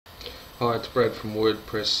Hi, it's Brad from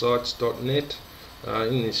WordPressSites.net.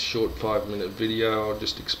 In this short 5-minute video I'll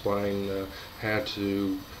just explain how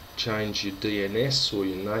to change your DNS or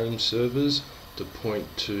your name servers to point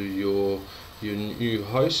to your new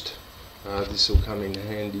host. This will come in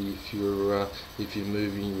handy if you're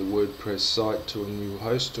moving the WordPress site to a new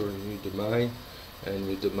host or a new domain,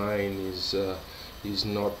 and your domain is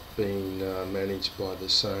not being managed by the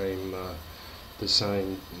same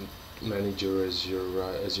manager as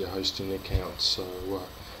your hosting account. So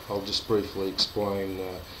I'll just briefly explain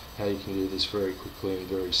how you can do this very quickly and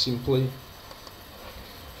very simply.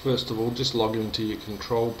 First of all, just log into your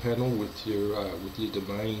control panel with your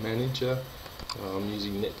domain manager. I'm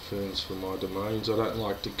using NetFirms for my domains. I don't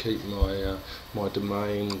like to keep my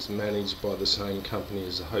domains managed by the same company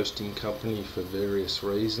as the hosting company for various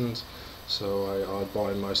reasons. So I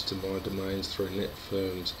buy most of my domains through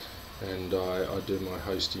NetFirms, and I do my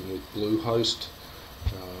hosting with Bluehost,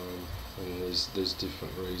 and there's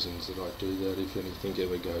different reasons that I do that. If anything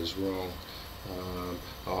ever goes wrong,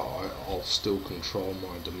 I'll still control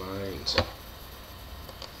my domains.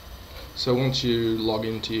 So once you log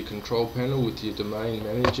into your control panel with your domain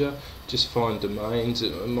manager, just find domains.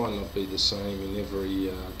 It might not be the same in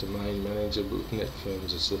every domain manager, but with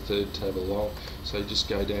NetFirms it's the third tab along. So just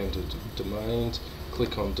go down to domains,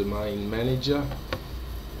 click on domain manager.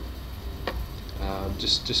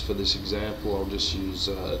 Just for this example, I'll just use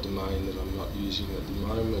a domain that I'm not using at the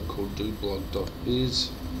moment called doblog.biz.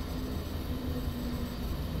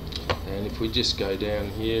 And if we just go down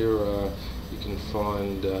here, you can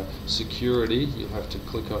find security. You'll have to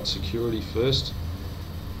click on security first.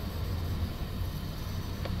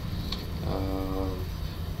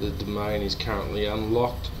 The domain is currently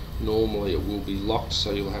unlocked. Normally it will be locked,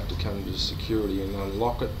 so you'll have to come to security and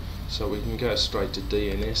unlock it. So we can go straight to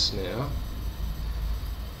DNS now.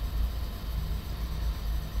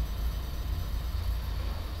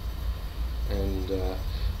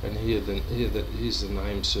 And here's the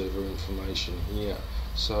name server information here.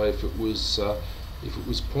 So if it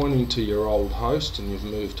was pointing to your old host and you've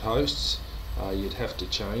moved hosts, you'd have to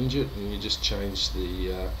change it, and you just change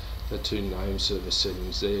the two name server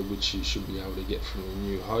settings there, which you should be able to get from the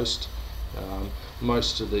new host.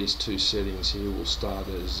 Most of these two settings here will start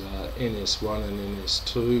as NS1 and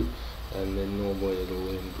NS2, and then normally it'll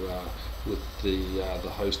end with the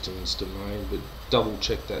hosting's domain, but double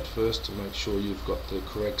check that first to make sure you've got the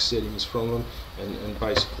correct settings from them, and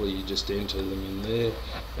basically you just enter them in there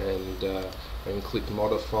and click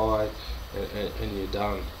modify, and you're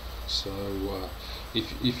done. So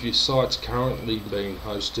if your site's currently being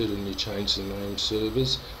hosted and you change the name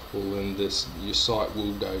servers, well then your site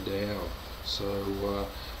will go down. So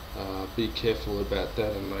be careful about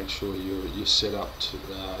that and make sure you're set up to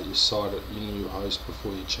your site at your new host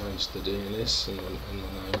before you change the DNS and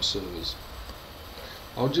the name servers.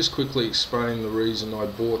 I'll just quickly explain the reason I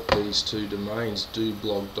bought these two domains,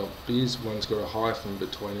 doblog.biz. One's got a hyphen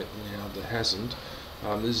between it and the other hasn't.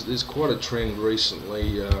 There's quite a trend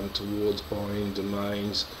recently towards buying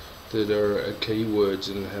domains that are keywords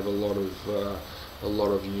and have a lot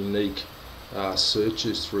of unique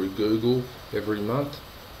searches through Google every month.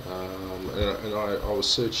 And I was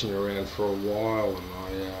searching around for a while,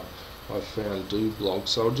 and I found doblog.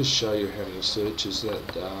 So I'll just show you how many searches that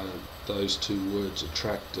those two words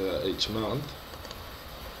attract each month.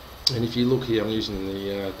 And if you look here, I'm using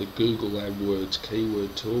the Google AdWords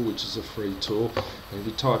keyword tool, which is a free tool. And if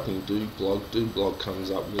you type in doblog comes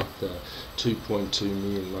up with 2.2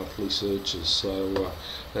 million monthly searches. So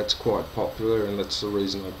that's quite popular, and that's the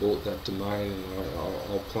reason I bought that domain, and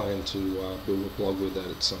I'll plan to build a blog with that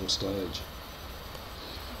at some stage.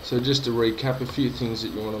 So just to recap, a few things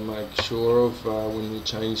that you want to make sure of when you're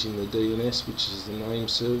changing the DNS, which is the name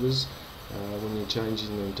servers. When you're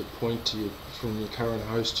changing them to point to from your current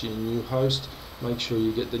host to your new host, make sure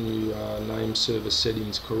you get the new name server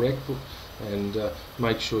settings correct, and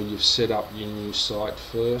make sure you've set up your new site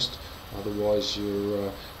first. Otherwise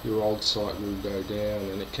your old site will go down,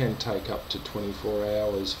 and it can take up to 24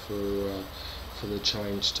 hours for the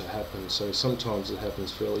change to happen. So sometimes it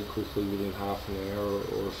happens fairly quickly, within half an hour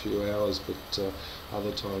or a few hours, but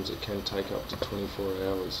other times it can take up to 24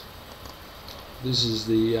 hours. This is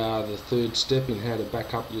the third step in how to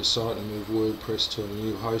back up your site and move WordPress to a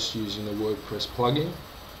new host using a WordPress plugin.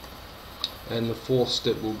 And the fourth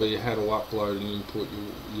step will be how to upload and import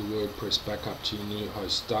your WordPress back up to your new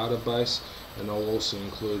host database. And I'll also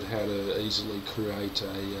include how to easily create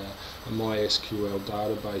a MySQL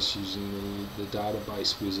database using the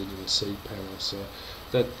database wizard in cPanel. So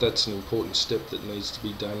that's an important step that needs to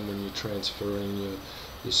be done when you're transferring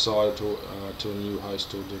your site to a new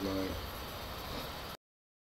host or domain.